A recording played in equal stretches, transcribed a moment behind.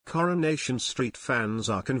Coronation Street fans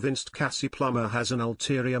are convinced Cassie Plummer has an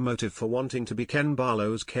ulterior motive for wanting to be Ken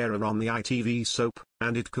Barlow's carer on the ITV soap,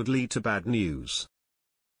 and it could lead to bad news.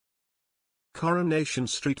 Coronation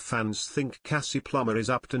Street fans think Cassie Plummer is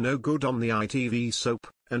up to no good on the ITV soap,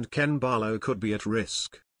 and Ken Barlow could be at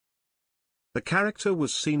risk. The character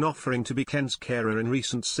was seen offering to be Ken's carer in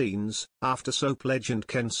recent scenes, after soap legend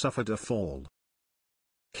Ken suffered a fall.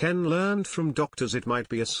 Ken learned from doctors it might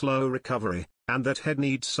be a slow recovery, and that he'd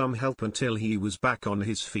need some help until he was back on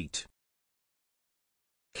his feet.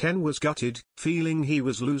 Ken was gutted, feeling he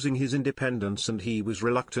was losing his independence, and he was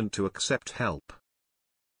reluctant to accept help.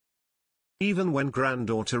 Even when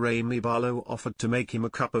granddaughter reaI Barlow offered to make him a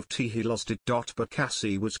cup of tea, he lost it. But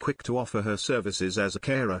Cassie was quick to offer her services as a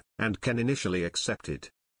carer, and Ken initially accepted.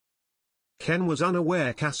 Ken was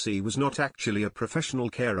unaware Cassie was not actually a professional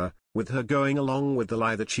carer, with her going along with the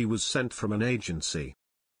lie that she was sent from an agency.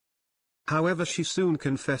 However, she soon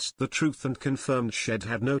confessed the truth and confirmed she'd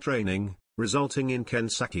had no training, resulting in Ken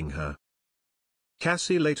sacking her.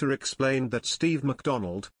 Cassie later explained that Steve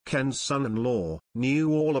McDonald, Ken's son-in-law,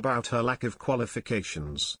 knew all about her lack of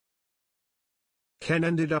qualifications. Ken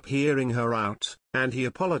ended up hearing her out, and he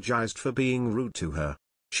apologized for being rude to her.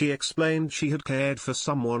 She explained she had cared for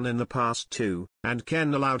someone in the past too, and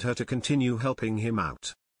Ken allowed her to continue helping him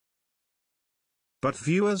out. But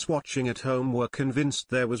viewers watching at home were convinced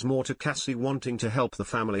there was more to Cassie wanting to help the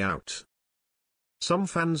family out. Some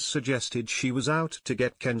fans suggested she was out to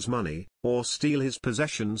get Ken's money, or steal his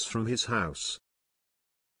possessions from his house.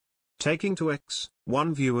 Taking to X,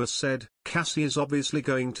 one viewer said, "Cassie is obviously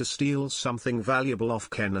going to steal something valuable off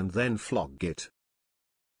Ken and then flog it."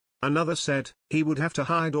 Another said, "He would have to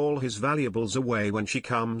hide all his valuables away when she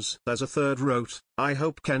comes." As a third wrote, "I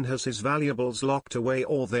hope Ken has his valuables locked away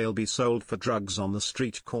or they'll be sold for drugs on the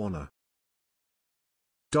street corner."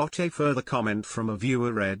 A further comment from a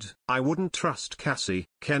viewer read, "I wouldn't trust Cassie,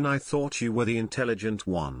 Ken. I thought you were the intelligent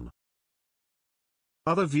one."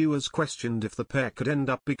 Other viewers questioned if the pair could end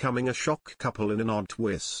up becoming a shock couple in an odd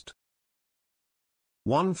twist.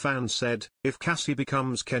 One fan said, "If Cassie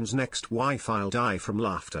becomes Ken's next wife, I'll die from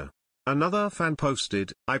laughter." Another fan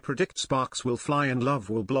posted, "I predict sparks will fly and love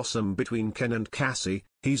will blossom between Ken and Cassie.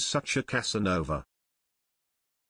 He's such a Casanova."